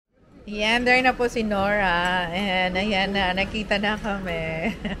Yan, there na po si Nora. And ayan na, nakita na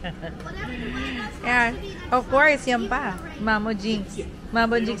kami. Yan. Of course, yan pa. Mamu Jinks.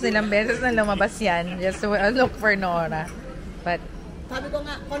 Mamu Jinks ilang beses na lumabas yan. Just to look for Nora. But, sabi ko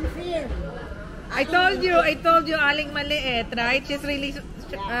nga, confirm. I told you, aling maliit, right? She's really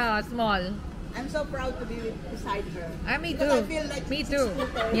small. I'm so proud to be beside her. Me too. I feel like me too.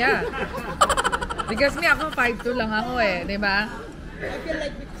 Yeah. Because me, ako 5'2" lang ako eh, di ba? I feel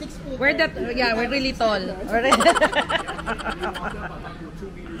like 6 feet. We're really tall. Because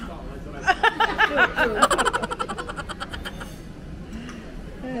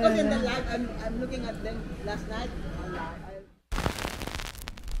in the live, I'm looking at them last night.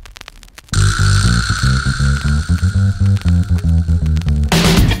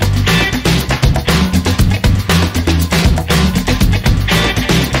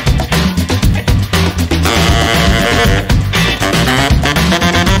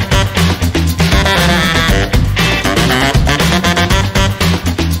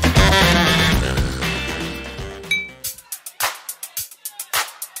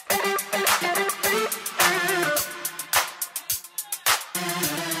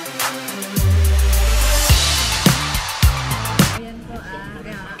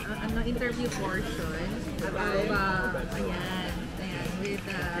 Interview portion about ayan, with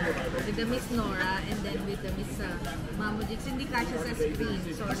the Miss Nora and then with the Miss Mamu Jinks. Hindi kasya sa screen.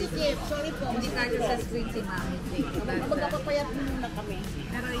 Sorry po. Hindi kasya sa screen si Mamu Jinks. Magpapayat muna kami.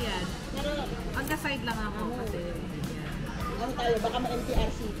 Pero yan, on the side lang ako kasi ano tayo, baka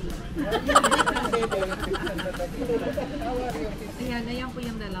ma-MTRCT. Ayan po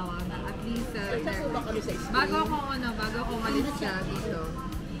yung dalawa na at least bago ako malis siya dito.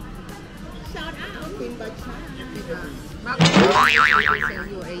 Shout out! Pinbatch na. Diba? Bago ako sa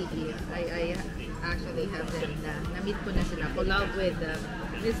UAE, I actually have them na-meet ko na sila. Collab with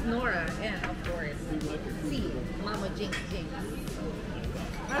Miss Nora and of course, si Mamu Jinks.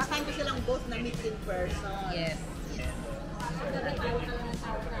 First time ko silang both na-meet in person. Yes.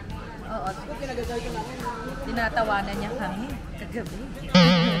 Oo. Pinagagay ko namin. Tinatawanan niya kami kagabi.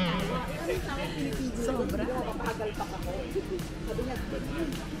 Sobra. Papahagalpak ako. Sabi niya,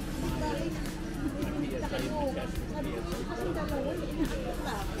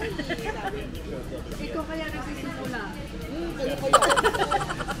 ikaw kaya nagsisimula.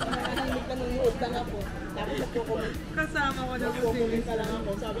 Nahimik na nunod ka na po. Tapos nagkukomment. Kasama ko na Nagkukomment ka lang ako.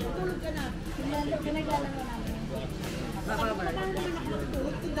 Sabi niya, tulog ka na. Pinaglalang mo namin.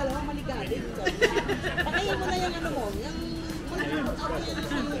 Tulog yung dalawa maligaling. Pakayin mo na yung ano mo. Yung ako yan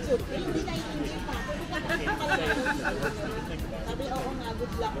sa YouTube. Hindi na hindi pa. Sabi niya, oo nga,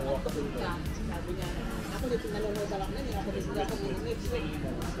 good luck. Magtukod ka. Sabi niya, ako nito nanonood na lang na. Hindi ako nito ako next week.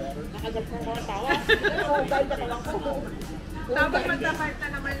 Nakagat ng mga tawa. Oo, dahil na lang ko. Tapos magta-type na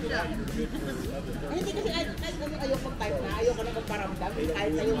naman siya. Ay, hindi kasi kahit ayoko mag-type na, ayoko na magparamdam.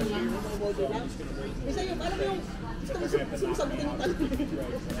 Kahit sa'yo mga body lang. Kasi sa'yo, alam mo yung gusto mo sumusagutin yung tanong.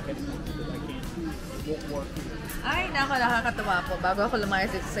 Ay, nako, nakakatuwa po. Bago ako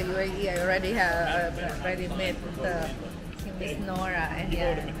lumayas dito sa UAE, I already met si Miss Nora. And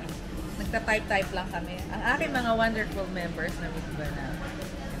yan, nagta-type lang kami. Ang aking mga wonderful members na Miss Bana.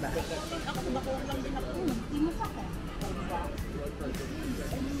 Diba? Ako, tumakawag lang din ako. Timus ako.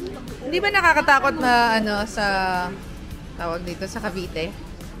 Hindi ba nakakatakot na sa tawag dito sa Cavite?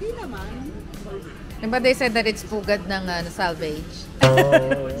 Hindi naman. Diba they said that it's pugad ng salvage?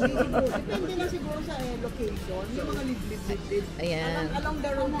 Depende lang siguro sa location. Yung mga liblib. Ayan. Along the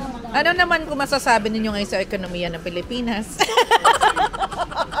road naman. Ano naman kung masasabi ninyo ngayon sa ekonomiya ng Pilipinas?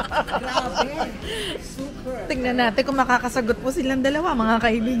 Grabe. Super. Tingnan natin kung makakasagot po silang dalawa, mga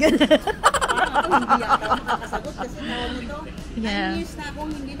kaibigan. Ako hindi yata makakasagot kasi naon nito. Yeah. 9 years na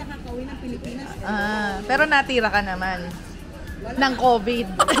akong hindi nakakauwi ng Pilipinas. Pero natira ka naman. Ng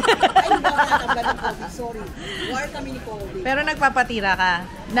COVID. Ay, hindi ako natabla ng COVID. Sorry. War kami ni COVID. Pero nagpapatira ka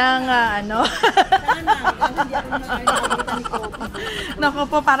ng Sana. Hindi ako nakakita ni COVID. Naku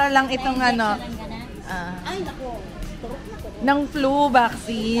po, para lang itong Ay, naku. Turok na ko. ng flu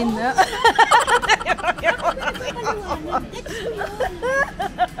vaccine.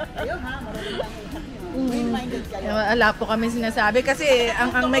 Ayun ha, marunong lang yung minded kayo. Wala po kami sinasabi kasi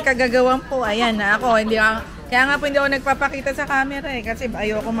ang may kagagawan po, ayan na ako. Kaya nga po hindi ako nagpapakita sa camera kasi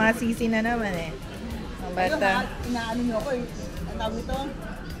ayoko masisi na naman eh. But, inaano nyo ako eh. Ang tawag ito?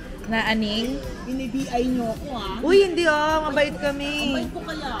 Naaning? Bini-BI nyo ako ha. Uy, hindi mabait kami. Mabait ko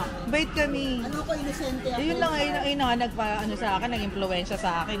kaya. Mabait kami. Ano ko, inosente ako. Yun lang ay sa akin, nag-impluwensya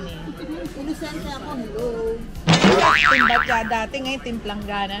sa akin eh. Inosente ako, hello. Timbat ka dati, ngayon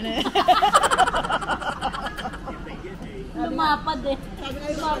timplanggana na. Lumapad eh.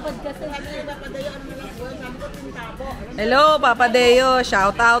 Lumapad kasi. Hello, Papa Deo.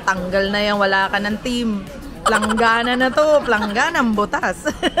 Shout out. Tanggal na yan. Wala ka ng team. Planggana na to. Plangganang butas.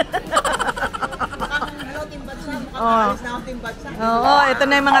 Hello, Team Batsa. Makakaalis na ako, Team Batsa. Oo, ito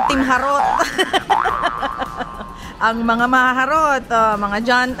na yung mga team harot. Ang mga maharot.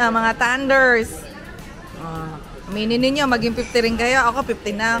 Mga tanders. Aminin ninyo, maging 50 rin kayo. Ako,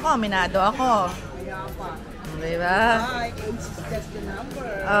 50 na ako. Minado ako. Diba? Hi, age is just the number.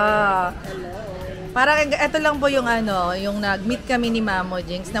 Hello. Parang ito lang po yung yung nag-meet kami ni Mamu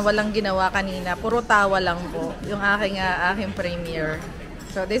Jinks na walang ginawa kanina. Puro tawa lang po. Yung aking premiere.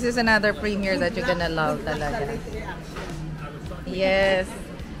 So this is another premiere that you're gonna love talaga. Yes.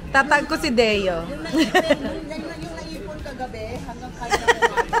 Tatag ko si Deo. Yung naipon kagabi hanggang kaya na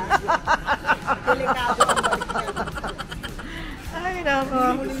umaga. Delikado ang balik niya. Ay,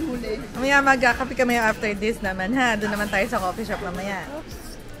 nako. Huli-huli. Mamaya magkakape kami after this naman ha. Doon naman tayo sa coffee shop mamaya.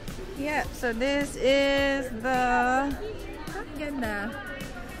 Yeah, so this is the... Ang ganda.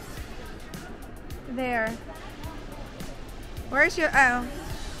 There. Where's your...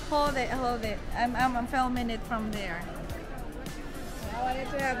 hold it, hold it. I'm filming it from there. I wanted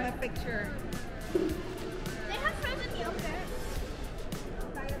to have my picture. They have frozen yogurt.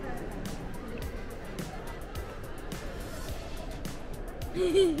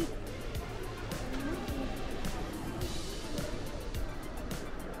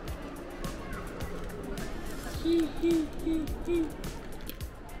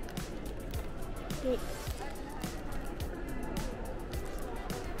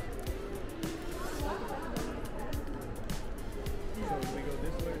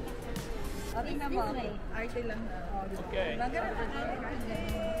 Okay na ba? Arte lang na. Okay. Mama.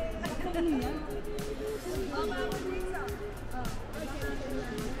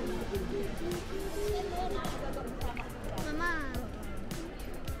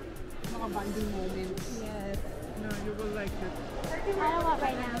 Mga bonding moments. Yes. No, you will like it. I don't want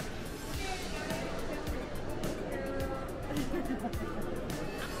right now.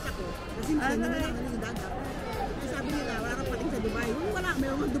 Kasi minsan naman ang dada. Sabi nila, wala kang pating sa Dubai. Wala,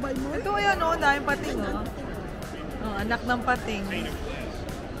 meron kang Dubai mo. Ito yan o, dahil pating o. Oh, anak ng pating.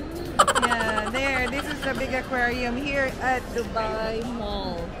 Yeah, there. This is the big aquarium here at Dubai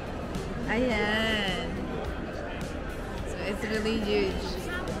Mall. Ayan. So, it's really huge.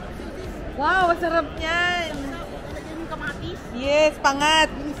 Wow, masarap yan. Yung kamatis. Yes,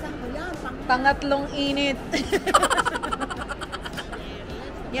 pangat. Isang ko yan. Pangatlong init.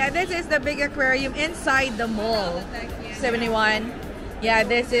 Yeah, this is the big aquarium inside the mall. 71. Yeah,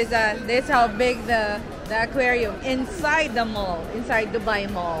 this is how big the aquarium inside the mall, inside Dubai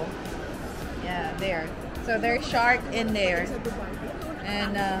Mall. Yeah, there. So there's shark in there.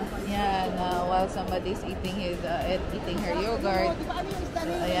 And yeah, while somebody's eating eating her yogurt. Di ba ano yung isda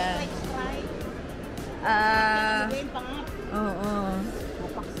na yung Ayan. like Sprite? Ah, Yung pangat. oo.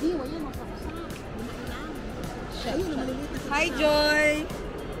 Mapaksiw, ayan, mapaksa. Ayun, maliliit na Hi, Joy.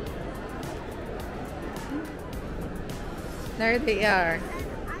 There they are.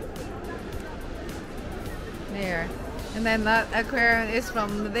 There. And then that aquarium is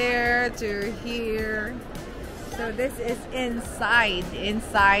from there to here. So this is inside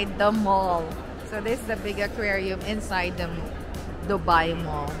the mall. So this is the big aquarium inside the Dubai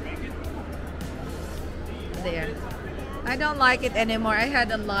Mall. There. I don't like it anymore. I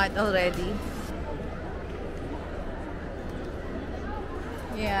had a lot already.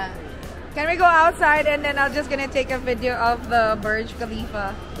 Yeah. Can we go outside and then I'm just gonna take a video of the Burj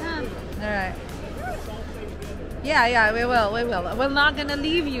Khalifa? Alright. Yeah, we will. We're not gonna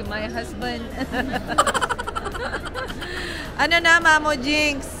leave you, my husband. Ano na, Mamu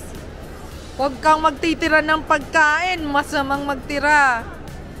Jinks? Huwag kang magtitira ng pagkain. Masamang magtira.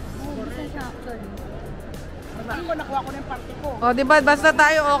 Ako, nakuha ko na yung party ko. O, diba? Basta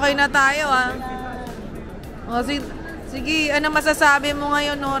tayo, okay na tayo, ah. O, sige, ano masasabi mo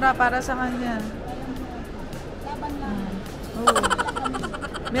ngayon, Nora, para sa kanya? Laban lang. Oh.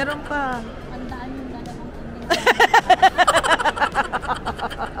 Meron pa. Tandaan yung dalawang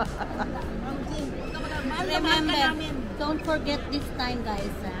Remember, don't forget this time,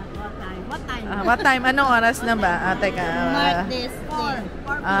 guys. What time? What time? What time? Anong oras na ba? Teka. Mark this day.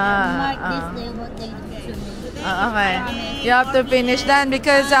 Mark this day, what day to me. Okay. You have to finish that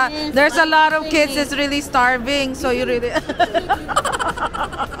because there's a lot of kids that's really starving. So you really...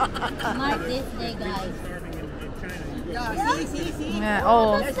 Mark this day, guys. Yeah, see. Yeah,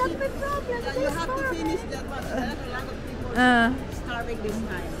 oh. That's not my problem. You have to finish that one. There's a lot of people starving this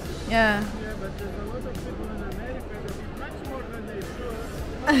time. Yeah. Yeah, but there's a lot of people in America that eat much more than they should.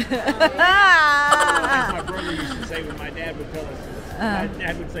 My brother used to say when my dad would tell us, my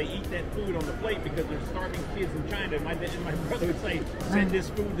dad would say, eat that food on the plate because there's starving kids in China. My brother would say, send this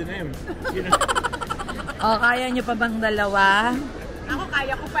food to them. You know? Oh, kaya nyo pa bang dalawa? Ako,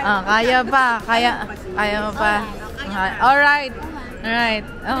 kaya ko pa. Kaya pa. Kaya mo pa. Alright. Alright.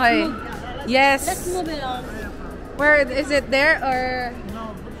 Okay. Yes. Let's move it on. Where is it there or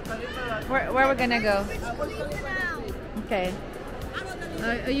where we're gonna go? Okay.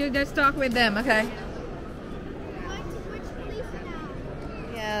 You just talk with them, okay?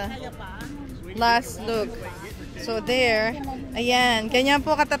 Yeah. Last look. So there, ayan, ganyan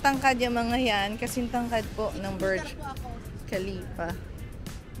po katatangkad yung mga yan, kasing tangkad po ng Burj Khalifa.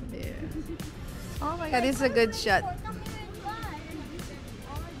 There. Oh my God, it's a good shot.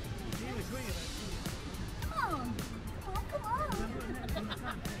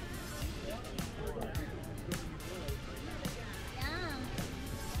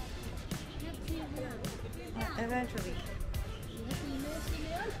 Eventually.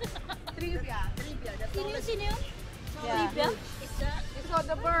 Sino? Yeah. You saw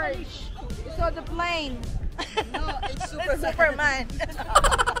the bird. You saw the plane. No, it's It's Superman. No, it's not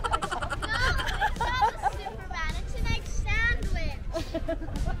a Superman. It's an egg sandwich.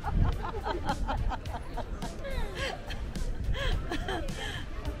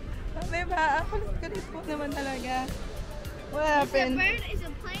 Diba? Kulit po naman talaga. What Is it a happened? bird? Is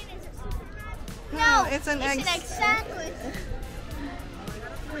it plane? Is it Superman? No, it's an egg. Sandwich.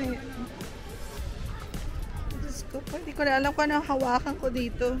 Diyos ko po, hindi ko na alam kung anong hawakan ko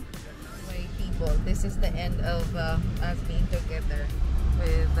dito. My people, this is the end of us being together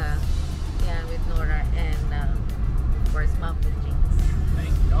with with Nora and of course Mamu and Jinks.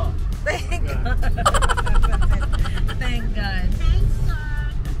 Thank God. Thank God. Thank God. Thanks,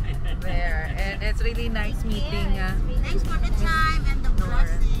 God. There. And it's really nice meeting Thanks for the time and the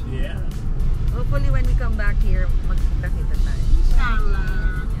blessing. Yeah. hopefully when we come back here, magkita-kita tayo.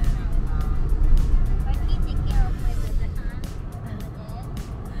 Inshallah. But he take care of my brother,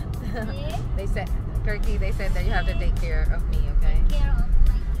 huh? They said, Kirky, they said that you have to take care of me, okay? Take care of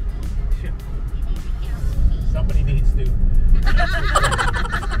my kitty. He take care of me. Somebody needs to. This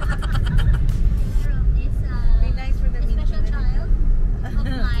Be nice for the special meeting. child of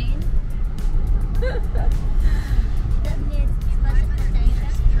mine that needs special attention.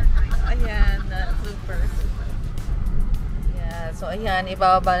 Ayan, super. Yeah, so ayan,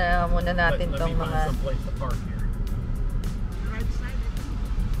 ibababa na muna natin Let tong me find mga someplace to park here.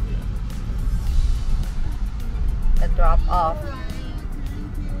 the drop off.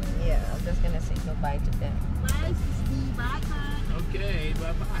 Yeah, I'm just gonna say goodbye to them. Bye, Sisti. Bye, Kurt. Okay,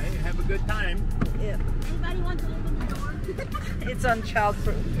 bye-bye. Have a good time. Yeah. Anybody want to open the door? It's on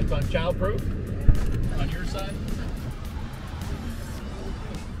childproof. It's on childproof? On your side?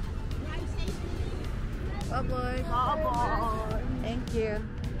 Bye-bye. Thank you.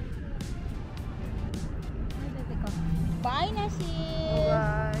 Bye na, sis.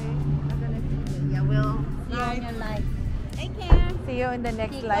 Bye. I'm gonna see you. Yeah, we'll See you in your life. Take care. see you in the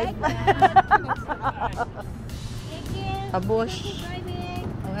next Take life. Take care. Abush. Driving.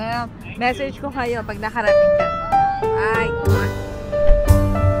 Well, message ko kayo pag nakarating ka. Bye.